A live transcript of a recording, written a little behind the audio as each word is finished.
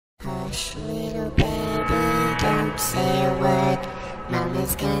Hush, little baby, don't say a word.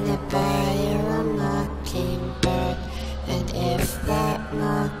 Mama's gonna buy you a mockingbird. And if that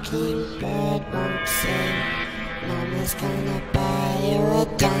mockingbird won't sing, Mama's gonna buy you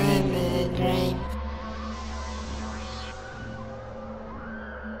a diamond ring.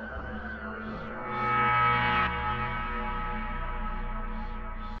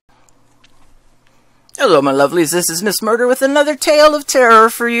 Hello, my lovelies. This is Miss Murder with another tale of terror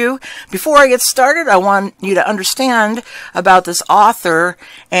for you. Before I get started, I want you to understand about this author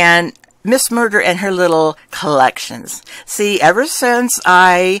and Miss Murder and her little collections. See, ever since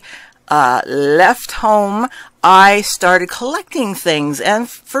I left home, I started collecting things, and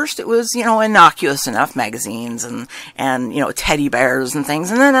first it was, innocuous enough, magazines and teddy bears and things,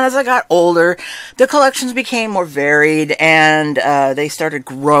 and then as I got older, the collections became more varied, and they started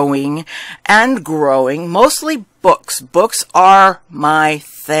growing and growing, mostly books. Books are my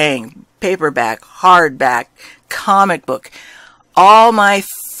thing. Paperback, hardback, comic book, all my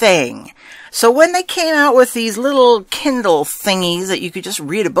thing. So when they came out with these little Kindle thingies that you could just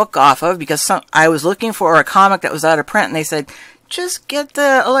read a book off of, because I was looking for a comic that was out of print, and they said, just get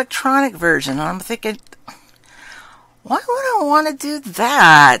the electronic version. And I'm thinking, why would I want to do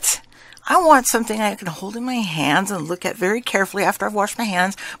that? I want something I can hold in my hands and look at very carefully after I've washed my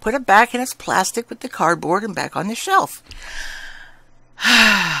hands, put it back in its plastic with the cardboard and back on the shelf.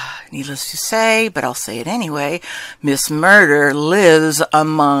 Needless to say, but I'll say it anyway, Miss Murder lives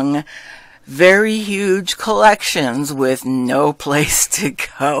among very huge collections with no place to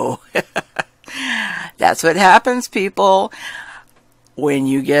go. That's what happens, people. When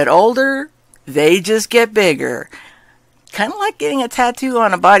you get older, they just get bigger. Kind of like getting a tattoo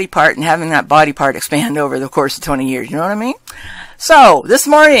on a body part and having that body part expand over the course of 20 years. You know what I mean? So, this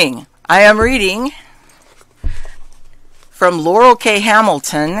morning, I am reading from Laurell K.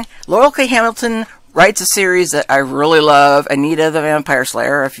 Hamilton. Laurell K. Hamilton writes a series that I really love, Anita the Vampire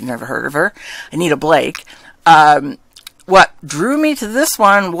Slayer, if you've never heard of her, Anita Blake. What drew me to this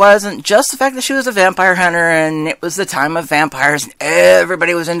one wasn't just the fact that she was a vampire hunter and it was the time of vampires and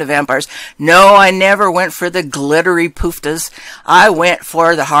everybody was into vampires. No, I never went for the glittery pooftas. I went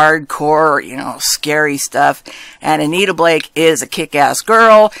for the hardcore, scary stuff. And Anita Blake is a kick-ass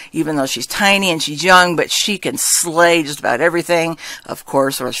girl, even though she's tiny and she's young, but she can slay just about everything, of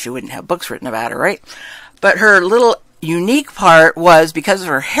course, or else she wouldn't have books written about her, right? But her little unique part was, because of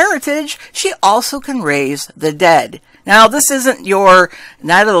her heritage, she also can raise the dead. Now, this isn't your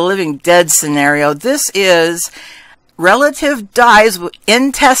Night of the Living Dead scenario. This is relative dies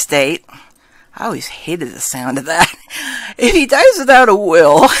intestate. I always hated the sound of that. If he dies without a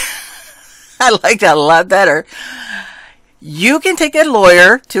will, I like that a lot better. You can take a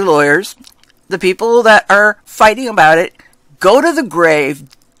lawyer, 2 lawyers, the people that are fighting about it, go to the grave.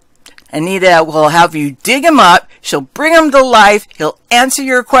 Anita will have you dig him up. She'll bring him to life. He'll answer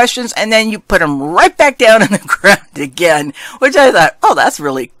your questions, and then you put him right back down in the ground again. Which I thought, oh, that's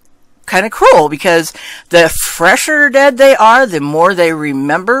really kind of cruel, because the fresher dead they are, the more they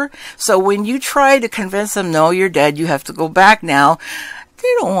remember. So when you try to convince them, no, you're dead, you have to go back now, they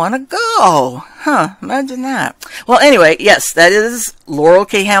don't want to go. Imagine that. Well, anyway, yes, that is Laurell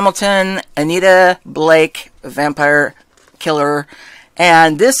K. Hamilton, Anita Blake, vampire killer.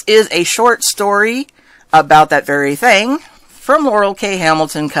 And this is a short story about that very thing. From Laurell K.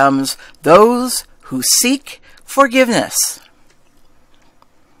 Hamilton comes Those Who Seek Forgiveness.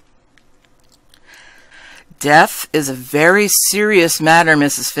 Death is a very serious matter,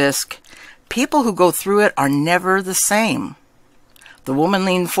 Mrs. Fisk. People who go through it are never the same. The woman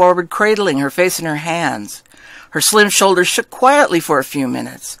leaned forward, cradling her face in her hands. Her slim shoulders shook quietly for a few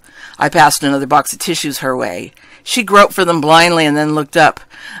minutes. I passed another box of tissues her way. She groped for them blindly and then looked up.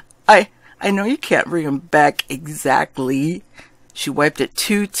 I know you can't bring them back exactly. She wiped at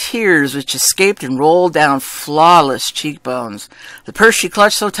 2 tears which escaped and rolled down flawless cheekbones. The purse she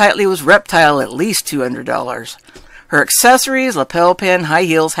clutched so tightly was reptile, at least $200. Her accessories, lapel pin, high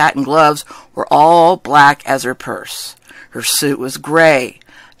heels, hat, and gloves were all black as her purse. Her suit was gray.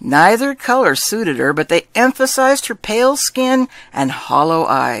 Neither color suited her, but they emphasized her pale skin and hollow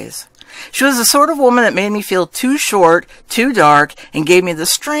eyes. She was the sort of woman that made me feel too short, too dark, and gave me the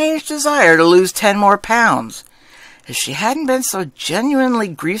strange desire to lose 10 more pounds. If she hadn't been so genuinely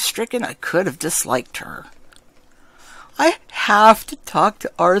grief-stricken, I could have disliked her. I have to talk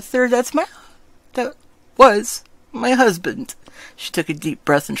to Arthur. That was my husband. She took a deep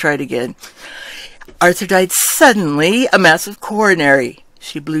breath and tried again. Arthur died suddenly, a massive coronary.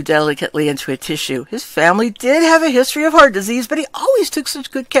 She blew delicately into a tissue. His family did have a history of heart disease, but he always took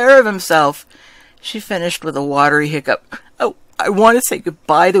such good care of himself. She finished with a watery hiccup. Oh, I want to say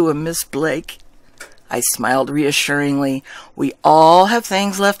goodbye to him, Miss Blake. I smiled reassuringly. We all have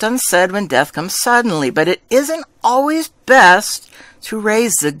things left unsaid when death comes suddenly, but it isn't always best to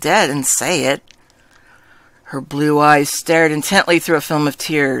raise the dead and say it. Her blue eyes stared intently through a film of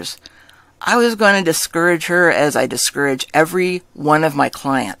tears. I was going to discourage her as I discourage every one of my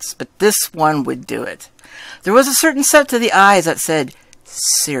clients, but this one would do it. There was a certain set to the eyes that said,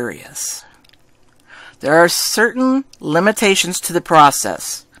 serious. There are certain limitations to the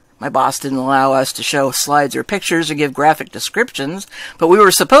process. My boss didn't allow us to show slides or pictures or give graphic descriptions, but we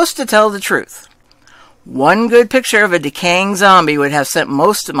were supposed to tell the truth. One good picture of a decaying zombie would have sent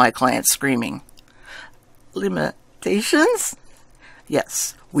most of my clients screaming. Limitations?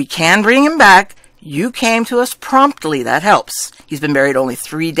 Yes, we can bring him back. You came to us promptly. That helps. He's been buried only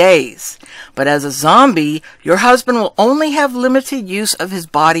 3 days. But as a zombie, your husband will only have limited use of his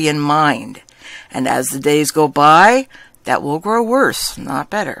body and mind. And as the days go by, that will grow worse, not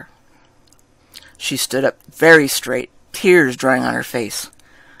better. She stood up very straight, tears drying on her face.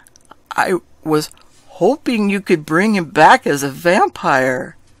 I was hoping you could bring him back as a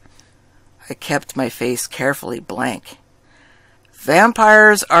vampire. I kept my face carefully blank.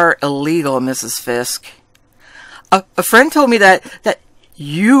 Vampires are illegal, Mrs. Fisk. A friend told me that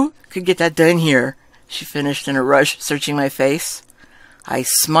you could get that done here, she finished in a rush, searching my face. I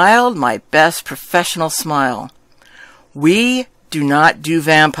smiled my best professional smile. We do not do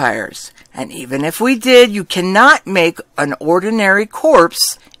vampires, and even if we did, you cannot make an ordinary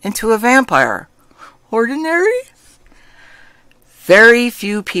corpse into a vampire. Ordinary? Very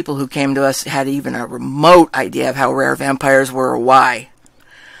few people who came to us had even a remote idea of how rare vampires were or why.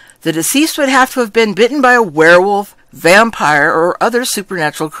 The deceased would have to have been bitten by a werewolf, vampire, or other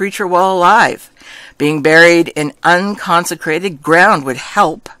supernatural creature while alive. Being buried in unconsecrated ground would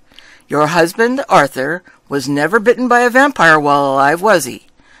help. Your husband, Arthur, was never bitten by a vampire while alive, was he?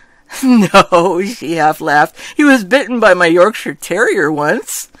 No, she half laughed. He was bitten by my Yorkshire Terrier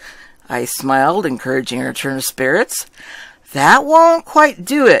once. I smiled, encouraging her turn of spirits. That won't quite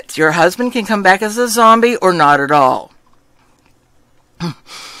do it. Your husband can come back as a zombie or not at all.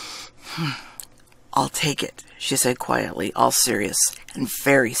 I'll take it, she said quietly, all serious and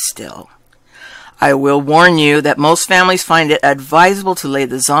very still. I will warn you that most families find it advisable to lay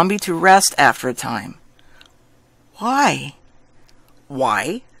the zombie to rest after a time. Why?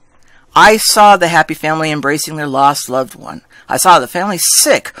 Why? I saw the happy family embracing their lost loved one. I saw the family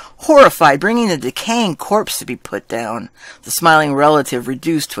sick, horrified, bringing the decaying corpse to be put down, the smiling relative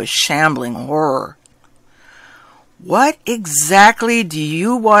reduced to a shambling horror. What exactly do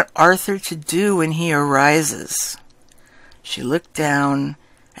you want Arthur to do when he arises? She looked down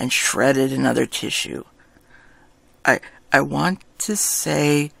and shredded another tissue. I want to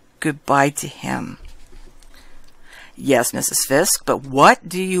say goodbye to him. Yes, Mrs. Fisk, but what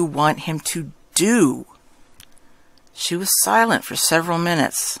do you want him to do? She was silent for several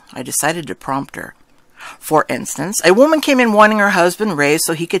minutes. I decided to prompt her. For instance, a woman came in wanting her husband raised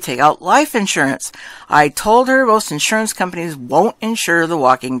so he could take out life insurance. I told her most insurance companies won't insure the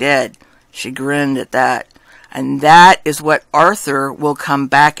walking dead. She grinned at that. And that is what Arthur will come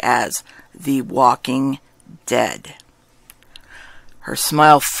back as, the walking dead. Her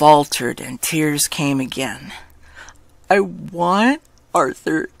smile faltered and tears came again. I want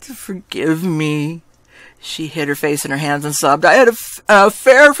Arthur to forgive me. She hid her face in her hands and sobbed. I had an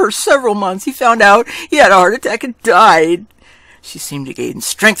affair for several months. He found out, he had a heart attack and died. She seemed to gain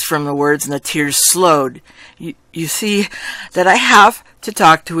strength from the words, and the tears slowed. You see that I have to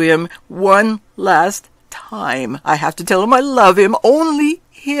talk to him one last time. I have to tell him I love him, only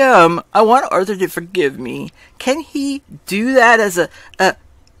him. I want Arthur to forgive me. Can he do that as a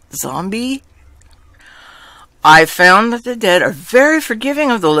zombie? I found that the dead are very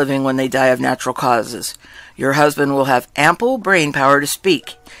forgiving of the living when they die of natural causes. Your husband will have ample brain power to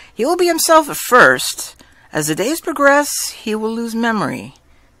speak. He will be himself at first. As the days progress, he will lose memory.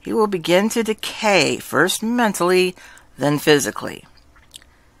 He will begin to decay, first mentally, then physically.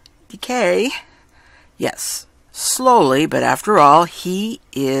 Decay? Yes, slowly, but after all, he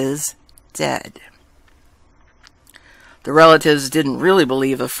is dead. The relatives didn't really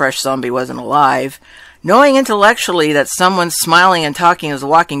believe a fresh zombie wasn't alive. Knowing intellectually that someone smiling and talking as a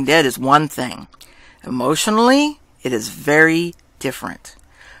walking dead is one thing. Emotionally, it is very different.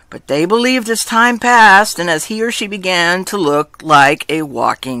 But they believed as time passed and as he or she began to look like a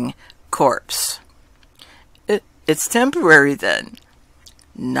walking corpse. It's temporary then.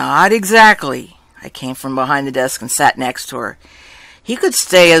 Not exactly. I came from behind the desk and sat next to her. He could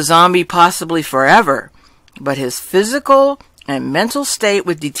stay a zombie possibly forever, but his physical and mental state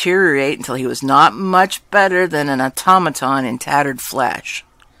would deteriorate until he was not much better than an automaton in tattered flesh.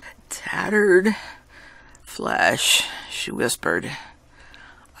 Tattered flesh, she whispered.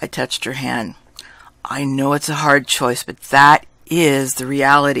 I touched her hand. I know it's a hard choice, but that is the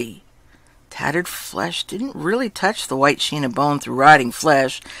reality. Tattered flesh didn't really touch the white sheen of bone through rotting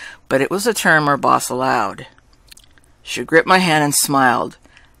flesh, but it was a term our boss allowed. She gripped my hand and smiled.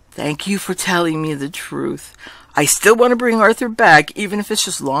 Thank you for telling me the truth. I still want to bring Arthur back, even if it's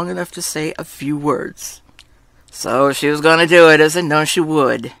just long enough to say a few words. So she was going to do it, as I know she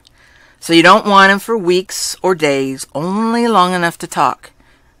would. So you don't want him for weeks or days, only long enough to talk.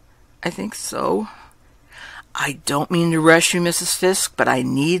 I think so. I don't mean to rush you, Mrs. Fisk, but I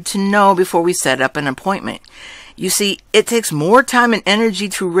need to know before we set up an appointment. You see, it takes more time and energy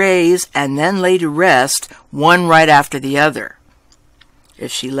to raise and then lay to rest, one right after the other.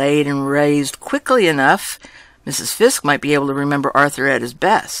 If she laid and raised quickly enough, Mrs. Fisk might be able to remember Arthur at his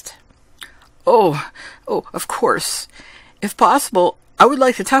best. Oh, of course. If possible, I would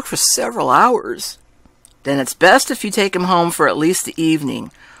like to talk for several hours. Then it's best if you take him home for at least the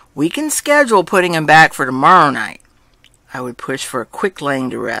evening. We can schedule putting him back for tomorrow night. I would push for a quick laying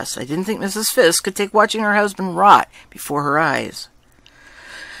to rest. I didn't think Mrs. Fisk could take watching her husband rot before her eyes.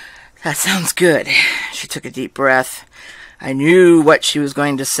 That sounds good. She took a deep breath. I knew what she was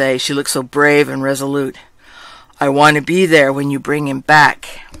going to say. She looked so brave and resolute. I want to be there when you bring him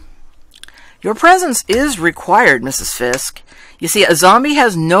back. Your presence is required, Mrs. Fisk. You see, a zombie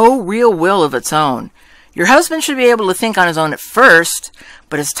has no real will of its own. Your husband should be able to think on his own at first,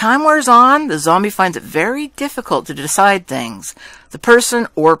 but as time wears on, the zombie finds it very difficult to decide things. The person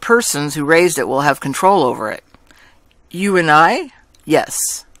or persons who raised it will have control over it. You and I?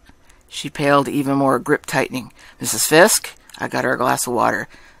 Yes. She paled even more, grip tightening. Mrs. Fisk, I got her a glass of water.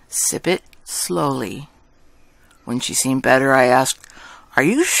 Sip it slowly. When she seemed better, I asked, Are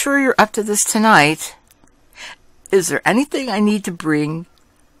you sure you're up to this tonight? Is there anything I need to bring?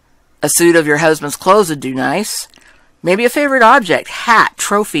 A suit of your husband's clothes would do nice. Maybe a favorite object, hat,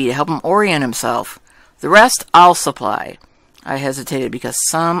 trophy to help him orient himself. The rest I'll supply. I hesitated because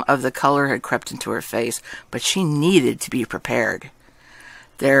some of the color had crept into her face, but she needed to be prepared.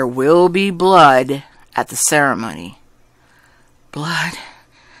 There will be blood at the ceremony. Blood?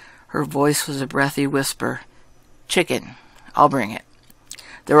 Her voice was a breathy whisper. Chicken. I'll bring it.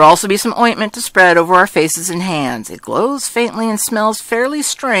 There will also be some ointment to spread over our faces and hands. It glows faintly and smells fairly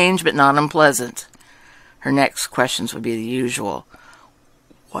strange, but not unpleasant. Her next questions would be the usual.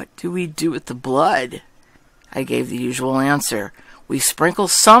 What do we do with the blood? I gave the usual answer. We sprinkle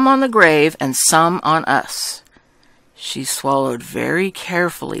some on the grave and some on us. She swallowed very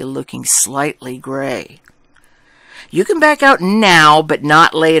carefully, looking slightly gray. You can back out now, but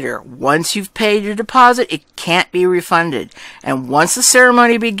not later. Once you've paid your deposit, it can't be refunded. And once the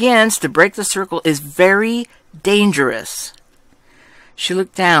ceremony begins, to break the circle is very dangerous. She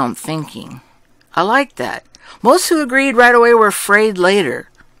looked down, thinking. I liked that. Most who agreed right away were afraid later.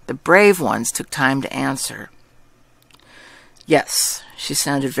 The brave ones took time to answer. Yes, she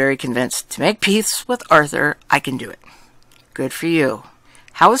sounded very convinced. To make peace with Arthur, I can do it. Good for you.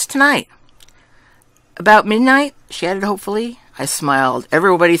 How is tonight? About midnight, she added hopefully. I smiled.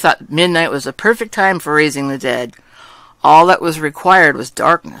 Everybody thought midnight was a perfect time for raising the dead. All that was required was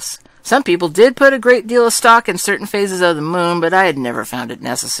darkness. Some people did put a great deal of stock in certain phases of the moon, but I had never found it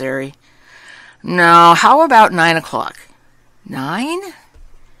necessary. No, how about 9 o'clock? 9?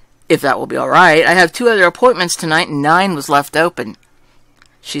 If that will be all right. I have 2 other appointments tonight, and 9 was left open.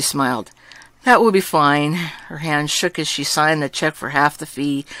 She smiled. That will be fine. Her hand shook as she signed the check for half the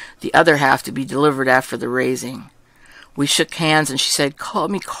fee, the other half to be delivered after the raising. We shook hands, and she said, Call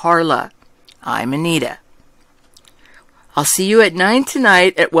me Carla. I'm Anita. I'll see you at 9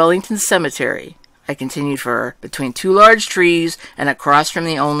 tonight at Wellington Cemetery, I continued for her, between 2 large trees and across from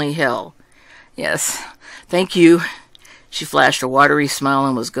the only hill. Yes, thank you. She flashed a watery smile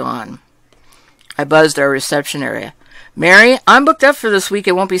and was gone. I buzzed our reception area. Mary, I'm booked up for this week.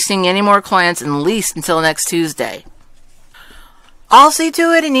 I won't be seeing any more clients at least until next Tuesday. I'll see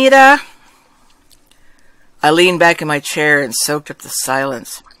to it, Anita. I leaned back in my chair and soaked up the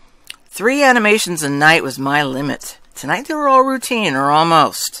silence. 3 animations a night was my limit. Tonight they were all routine, or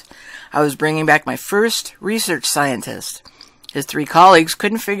almost. I was bringing back my first research scientist. His 3 colleagues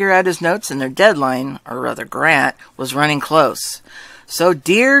couldn't figure out his notes, and their deadline, or rather grant, was running close. So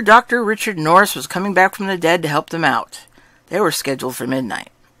dear Dr. Richard Norris was coming back from the dead to help them out. They were scheduled for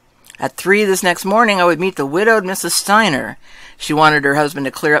midnight. At 3 this next morning, I would meet the widowed Mrs. Steiner. She wanted her husband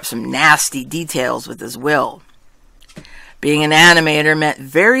to clear up some nasty details with his will. Being an animator meant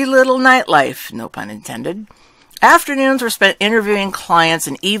very little nightlife, no pun intended. Afternoons were spent interviewing clients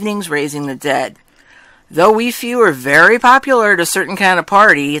and evenings raising the dead. Though we few are very popular at a certain kind of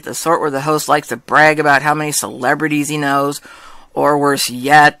party, the sort where the host likes to brag about how many celebrities he knows, or worse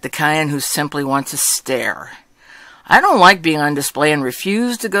yet, the kind who simply want to stare. I don't like being on display and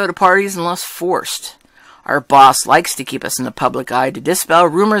refuse to go to parties unless forced. Our boss likes to keep us in the public eye to dispel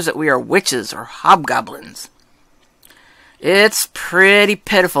rumors that we are witches or hobgoblins. It's pretty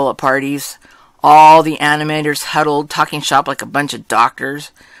pitiful at parties. All the animators huddled, talking shop like a bunch of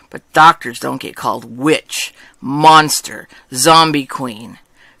doctors. But doctors don't get called witch, monster, zombie queen.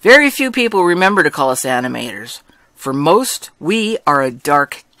 Very few people remember to call us animators. For most, we are a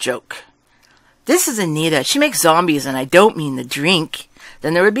dark joke. This is Anita. She makes zombies and I don't mean the drink.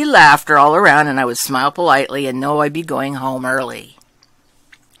 Then there would be laughter all around and I would smile politely and know I'd be going home early.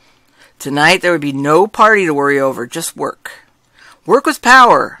 Tonight there would be no party to worry over, just work. Work was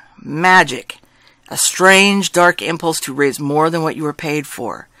power, magic, a strange dark impulse to raise more than what you were paid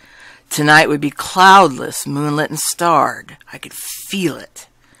for. Tonight would be cloudless, moonlit, and starred. I could feel it.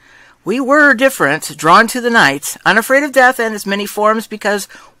 We were different, drawn to the night, unafraid of death and its many forms because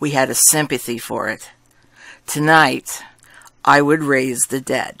we had a sympathy for it. Tonight, I would raise the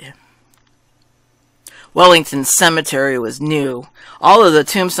dead. Wellington Cemetery was new. All of the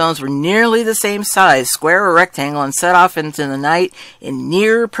tombstones were nearly the same size, square or rectangle, and set off into the night in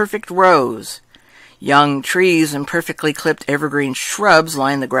near-perfect rows. Young trees and perfectly clipped evergreen shrubs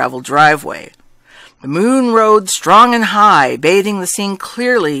lined the gravel driveway. The moon rode strong and high, bathing the scene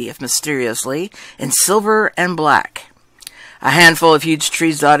clearly, if mysteriously, in silver and black. A handful of huge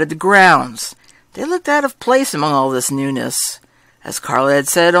trees dotted the grounds. They looked out of place among all this newness. As Carla had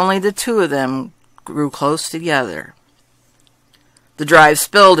said, only the two of them grew close together. The drive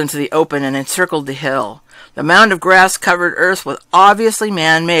spilled into the open and encircled the hill. The mound of grass covered earth was obviously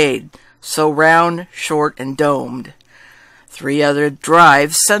man-made, so round, short, and domed. 3 other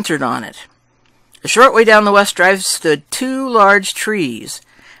drives centered on it. A short way down the west drive stood 2 large trees.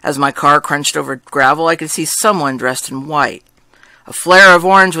 As my car crunched over gravel, I could see someone dressed in white. A flare of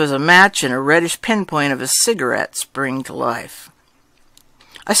orange was a match, and a reddish pinpoint of a cigarette sprang to life.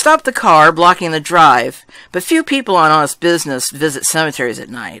 I stopped the car, blocking the drive, but few people on honest business visit cemeteries at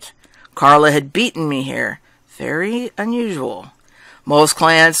night. Carla had beaten me here. Very unusual. Most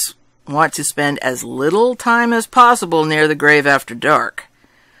clients want to spend as little time as possible near the grave after dark.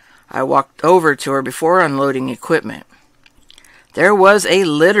 I walked over to her before unloading equipment. There was a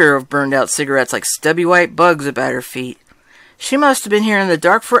litter of burned-out cigarettes like stubby white bugs about her feet. She must have been here in the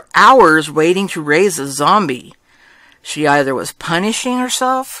dark for hours waiting to raise a zombie. She either was punishing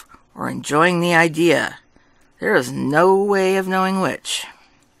herself or enjoying the idea. There is no way of knowing which.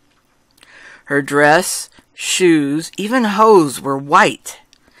 Her dress, shoes, even hose were white.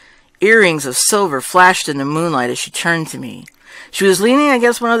 Earrings of silver flashed in the moonlight as she turned to me. She was leaning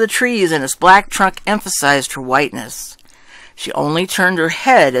against one of the trees, and its black trunk emphasized her whiteness. She only turned her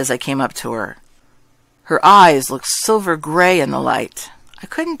head as I came up to her. Her eyes looked silver gray in the light. I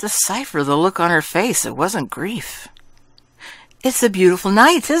couldn't decipher the look on her face. It wasn't grief. "It's a beautiful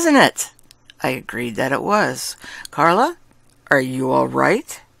night, isn't it?" I agreed that it was. "Carla, are you all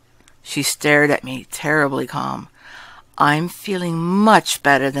right?" She stared at me, terribly calm. "I'm feeling much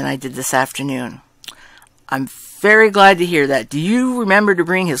better than I did this afternoon." "I'm very glad to hear that. Do you remember to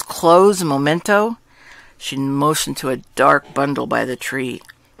bring his clothes and memento?" She motioned to a dark bundle by the tree.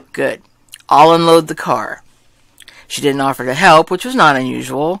 "Good. I'll unload the car." She didn't offer to help, which was not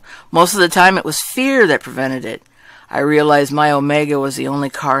unusual. Most of the time it was fear that prevented it. I realized my Omega was the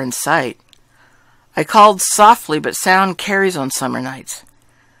only car in sight. I called softly, but sound carries on summer nights.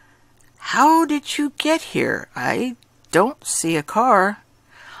 "How did you get here? I don't see a car."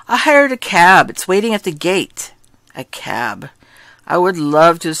 "I hired a cab. It's waiting at the gate." A cab. I would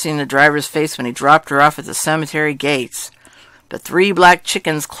love to have seen the driver's face when he dropped her off at the cemetery gates. But 3 black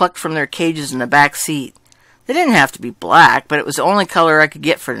chickens clucked from their cages in the back seat. They didn't have to be black, but it was the only color I could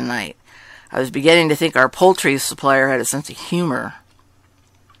get for tonight. I was beginning to think our poultry supplier had a sense of humor.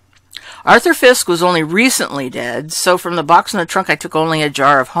 Arthur Fisk was only recently dead, so from the box in the trunk I took only a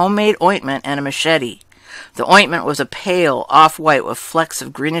jar of homemade ointment and a machete. The ointment was a pale off-white with flecks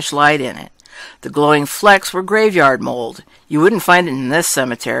of greenish light in it. The glowing flecks were graveyard mold. You wouldn't find it in this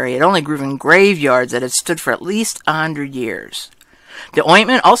cemetery. It only grew in graveyards that had stood for at least 100 years. The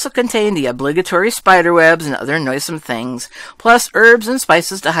ointment also contained the obligatory spider webs and other noisome things, plus herbs and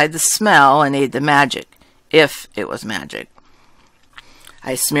spices to hide the smell and aid the magic, if it was magic.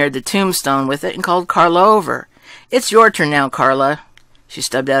 I smeared the tombstone with it and called Carla over. "It's your turn now, Carla." She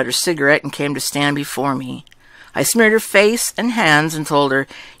stubbed out her cigarette and came to stand before me. I smeared her face and hands and told her,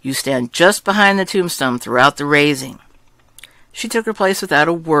 "You stand just behind the tombstone throughout the raising." She took her place without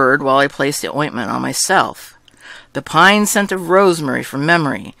a word while I placed the ointment on myself. The pine scent of rosemary for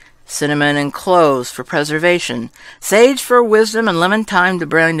memory, cinnamon and cloves for preservation, sage for wisdom, and lemon thyme to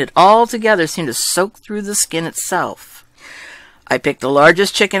bind it all together seemed to soak through the skin itself. I picked the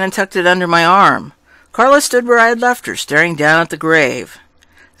largest chicken and tucked it under my arm. Carla stood where I had left her, staring down at the grave.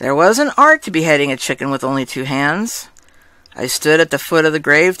 There was an art to beheading a chicken with only 2 hands. I stood at the foot of the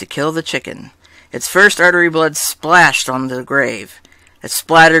grave to kill the chicken. Its first artery blood splashed on the grave. It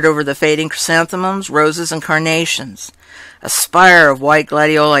splattered over the fading chrysanthemums, roses, and carnations. A spire of white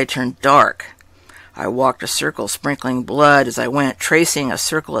gladioli turned dark. I walked a circle, sprinkling blood as I went, tracing a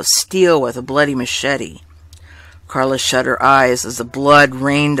circle of steel with a bloody machete. Carla shut her eyes as the blood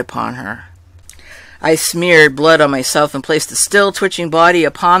rained upon her. I smeared blood on myself and placed the still twitching body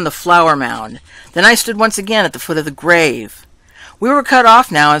upon the flower mound. Then I stood once again at the foot of the grave. We were cut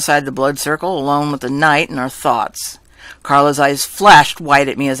off now inside the blood circle, alone with the night and our thoughts. Carla's eyes flashed white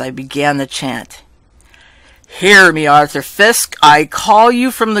at me as I began the chant. "Hear me, Arthur Fisk. I call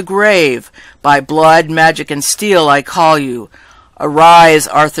you from the grave. By blood, magic, and steel I call you. Arise,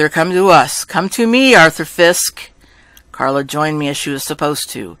 Arthur, come to us. Come to me, Arthur Fisk." Carla joined me as she was supposed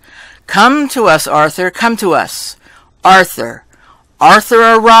to. "Come to us, Arthur, come to us. Arthur, Arthur,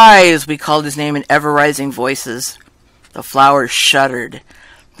 arise," we called his name in ever-rising voices. The flowers shuddered.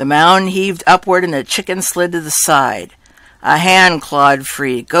 The mound heaved upward and the chicken slid to the side. A hand clawed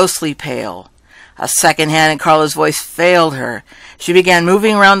free, ghostly pale. A second hand, and Carla's voice failed her. She began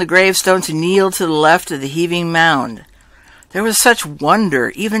moving around the gravestone to kneel to the left of the heaving mound. There was such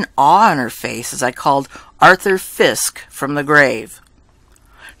wonder, even awe in her face as I called Arthur Fisk from the grave.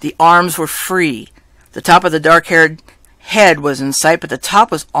 The arms were free. The top of the dark-haired head was in sight, but the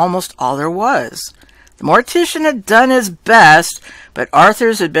top was almost all there was. The mortician had done his best, but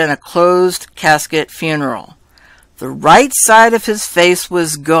Arthur's had been a closed casket funeral. The right side of his face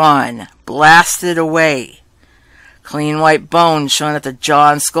was gone, blasted away. Clean white bones shone at the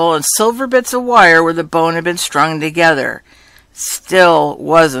jaw and skull, and silver bits of wire where the bone had been strung together. Still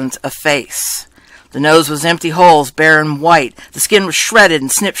wasn't a face. The nose was empty holes, bare and white. The skin was shredded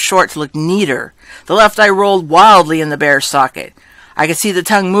and snipped short to look neater. The left eye rolled wildly in the bare socket. I could see the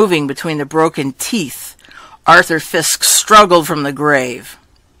tongue moving between the broken teeth. Arthur Fisk struggled from the grave.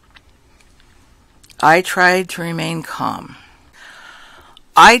 I tried to remain calm.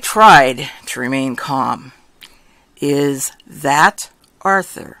 "Is that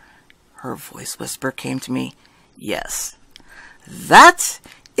Arthur?" Her voice whisper came to me. "Yes." "That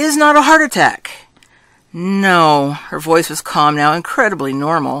is not a heart attack." "No." Her voice was calm now, incredibly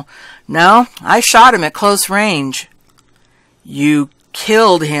normal. "No, I shot him at close range." "You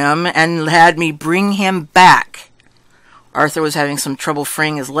killed him and had me bring him back." Arthur was having some trouble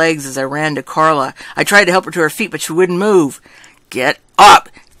freeing his legs as I ran to Carla. I tried to help her to her feet, but she wouldn't move. Get up!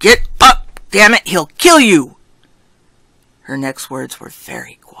 Damn it, he'll kill you!" Her next words were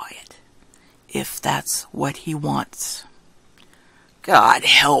very quiet. "If that's what he wants." God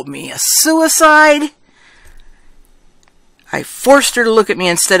help me, a suicide? I forced her to look at me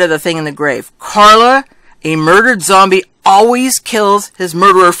instead of the thing in the grave. "Carla, a murdered zombie always kills his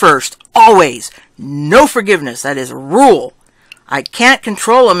murderer first. Always. No forgiveness. That is a rule. I can't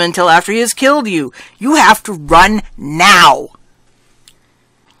control him until after he has killed you. You have to run now."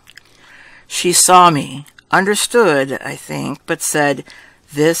 She saw me, understood, I think, but said,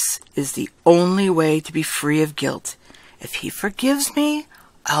 "This is the only way to be free of guilt. If he forgives me,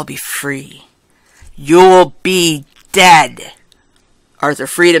 I'll be free." "You'll be dead." Arthur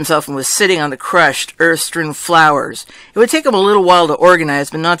freed himself and was sitting on the crushed, earth-strewn flowers. It would take him a little while to organize,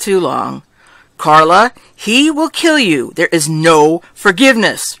 but not too long. "Carla, he will kill you. There is no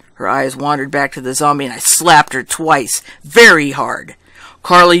forgiveness." Her eyes wandered back to the zombie, and I slapped her twice, very hard.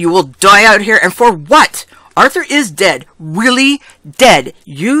 "Carla, you will die out here, and for what? Arthur is dead, really dead.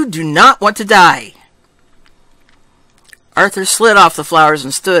 You do not want to die." Arthur slid off the flowers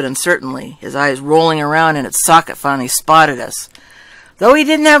and stood uncertainly. His eyes rolling around in its socket finally spotted us. Though he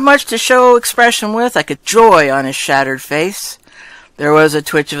didn't have much to show expression with, I could joy on his shattered face. There was a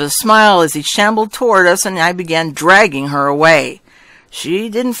twitch of a smile as he shambled toward us, and I began dragging her away. She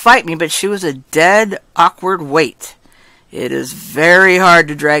didn't fight me, but she was a dead, awkward weight. It is very hard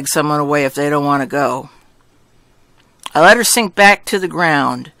to drag someone away if they don't want to go. I let her sink back to the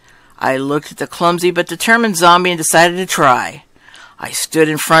ground. I looked at the clumsy but determined zombie and decided to try. I stood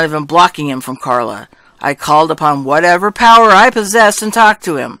in front of him, blocking him from Carla. I called upon whatever power I possessed and talked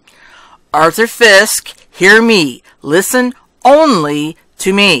to him. "Arthur Fisk, hear me. Listen only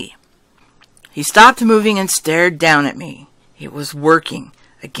to me." He stopped moving and stared down at me. It was working.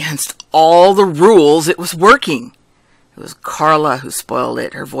 Against all the rules, it was working. It was Carla who spoiled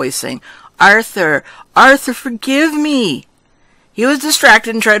it, her voice saying, "Arthur, Arthur, forgive me." He was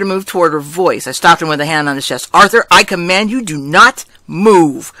distracted and tried to move toward her voice. I stopped him with a hand on his chest. "Arthur, I command you, do not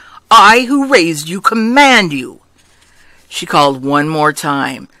move. I, who raised you, command you." She called one more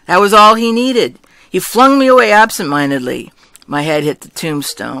time. That was all he needed. He flung me away absent-mindedly. My head hit the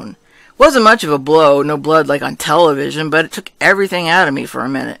tombstone. It wasn't much of a blow, no blood like on television, but it took everything out of me for a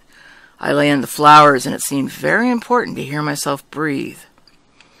minute. I lay in the flowers, and it seemed very important to hear myself breathe.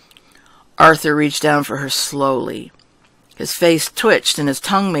 Arthur reached down for her slowly. His face twitched, and his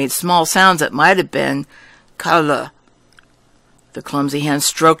tongue made small sounds that might have been "Carla." The clumsy hand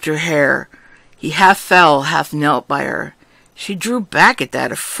stroked her hair. He half fell, half knelt by her. She drew back at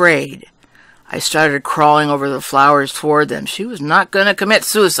that, afraid. I started crawling over the flowers toward them. She was not going to commit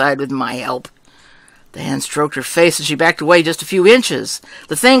suicide with my help. The hand stroked her face, and she backed away just a few inches.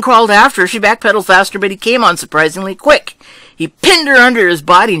 The thing crawled after her. She backpedaled faster, but he came on surprisingly quick. He pinned her under his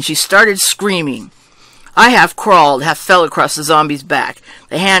body, and she started screaming. I half crawled, half fell across the zombie's back.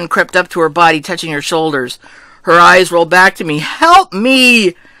 The hand crept up to her body, touching her shoulders. Her eyes rolled back to me. "Help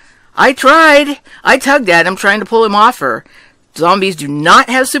me!" I tried. I tugged at him, trying to pull him off her. Zombies do not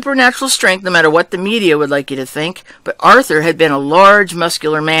have supernatural strength, no matter what the media would like you to think, but Arthur had been a large,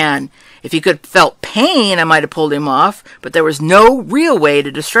 muscular man. If he could have felt pain, I might have pulled him off, but there was no real way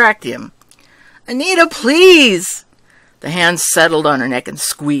to distract him. "Anita, please!" The hand settled on her neck and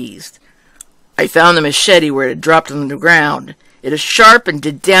squeezed. I found the machete where it had dropped on the ground. It was sharp and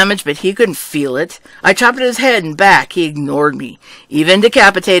did damage, but he couldn't feel it. I chopped at his head and back. He ignored me. Even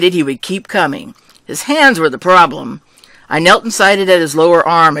decapitated, he would keep coming. His hands were the problem. I knelt and sighted at his lower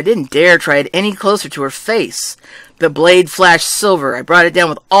arm. I didn't dare try it any closer to her face. The blade flashed silver. I brought it down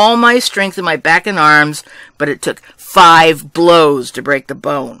with all my strength in my back and arms, but it took 5 blows to break the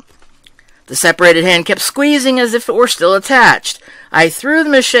bone. The separated hand kept squeezing as if it were still attached. I threw the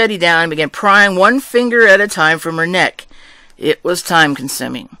machete down and began prying one finger at a time from her neck. It was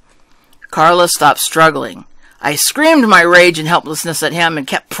time-consuming. Carla stopped struggling. I screamed my rage and helplessness at him and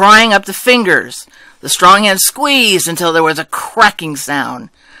kept prying up the fingers. The strong hand squeezed until there was a cracking sound.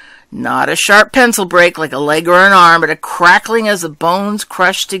 Not a sharp pencil break like a leg or an arm, but a crackling as the bones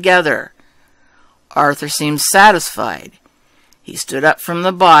crushed together. Arthur seemed satisfied. He stood up from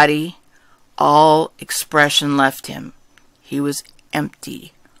the body. All expression left him. He was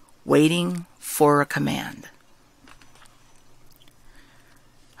empty, waiting for a command.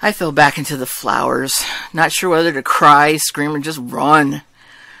 I fell back into the flowers, not sure whether to cry, scream, or just run.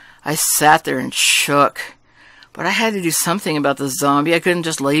 I sat there and shook, but I had to do something about the zombie. I couldn't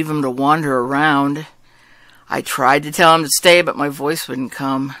just leave him to wander around. I tried to tell him to stay, but my voice wouldn't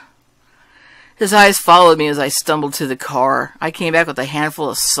come. His eyes followed me as I stumbled to the car. I came back with a handful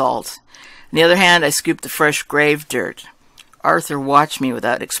of salt. In the other hand, I scooped the fresh grave dirt. Arthur watched me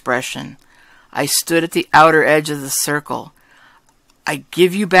without expression. I stood at the outer edge of the circle. "I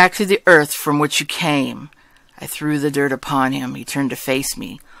give you back to the earth from which you came." I threw the dirt upon him. He turned to face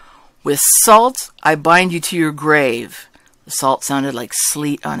me. "With salt, I bind you to your grave." The salt sounded like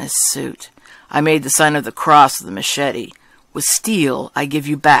sleet on his suit. I made the sign of the cross with the machete. "With steel, I give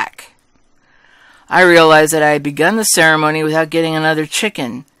you back." I realized that I had begun the ceremony without getting another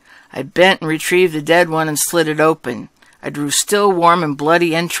chicken. I bent and retrieved the dead one and slit it open. I drew still warm and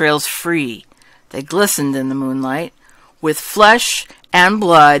bloody entrails free. They glistened in the moonlight. "With flesh and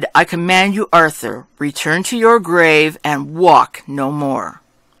blood, I command you, Arthur, return to your grave and walk no more."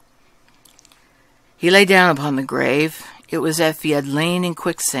 He lay down upon the grave. It was as if he had lain in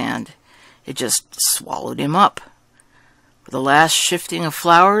quicksand. It just swallowed him up. With the last shifting of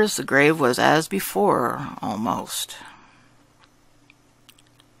flowers, the grave was as before, almost.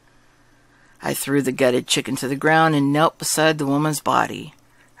 I threw the gutted chicken to the ground and knelt beside the woman's body.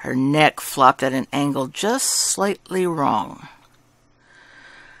 Her neck flopped at an angle just slightly wrong.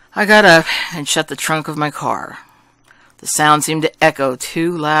 I got up and shut the trunk of my car. The sound seemed to echo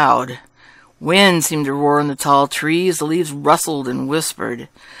too loud. Wind seemed to roar in the tall trees. The leaves rustled and whispered.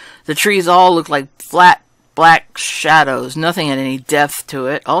 The trees all looked like flat, black shadows. Nothing had any depth to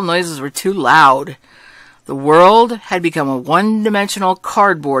it. All noises were too loud. The world had become a one-dimensional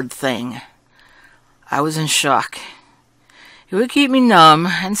cardboard thing. I was in shock. It would keep me numb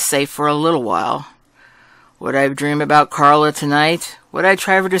and safe for a little while. Would I dream about Carla tonight? Would I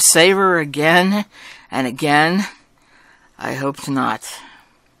try to save her again and again? I hoped not.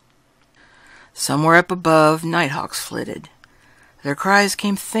 Somewhere up above, nighthawks flitted. Their cries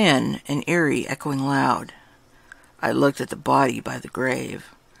came thin and eerie, echoing loud. I looked at the body by the grave.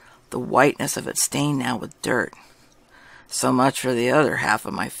 the whiteness of it stained now with dirt. So much for the other half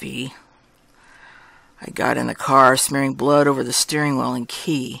of my fee. I got in the car, smearing blood over the steering wheel and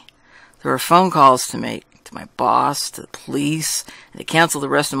key. There were phone calls to make, to my boss, to the police, and to cancel the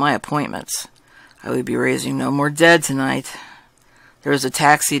rest of my appointments. I would be raising no more dead tonight. There was a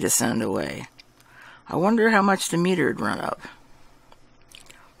taxi to send away. I wonder how much the meter had run up.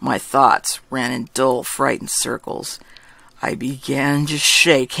 My thoughts ran in dull, frightened circles. I began to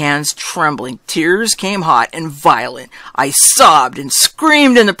shake, hands trembling. Tears came hot and violent. I sobbed and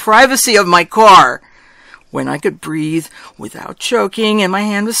screamed in the privacy of my car. When I could breathe without choking and my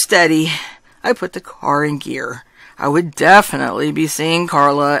hand was steady, I put the car in gear. I would definitely be seeing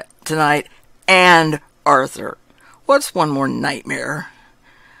Carla tonight and Arthur. What's one more nightmare?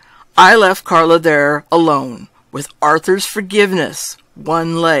 I left Carla there alone, with Arthur's forgiveness,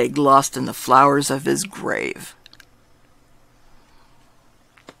 one leg lost in the flowers of his grave.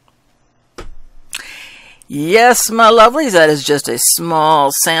 Yes, my lovelies, that is just a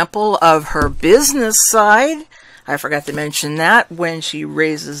small sample of her business side. I forgot to mention that when she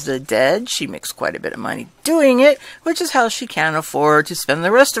raises the dead, she makes quite a bit of money doing it, which is how she can afford to spend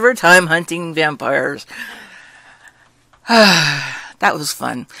the rest of her time hunting vampires. That was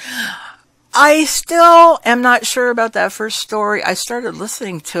fun. I still am not sure about that first story. I started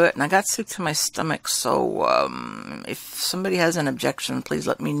listening to it and I got sick to my stomach, so if somebody has an objection, please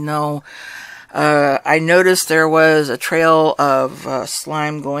let me know. I noticed there was a trail of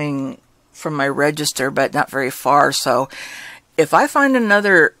slime going from my register, but not very far. So if I find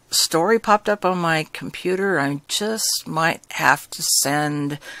another story popped up on my computer, I just might have to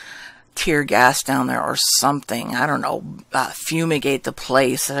send tear gas down there or something. I don't know, fumigate the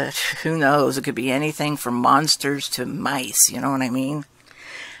place. Who knows? It could be anything from monsters to mice, you know what I mean?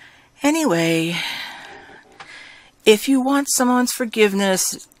 Anyway, if you want someone's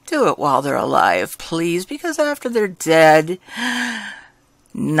forgiveness, do it while they're alive, please, because after they're dead,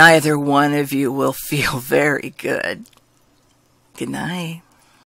 neither one of you will feel very good. Good night.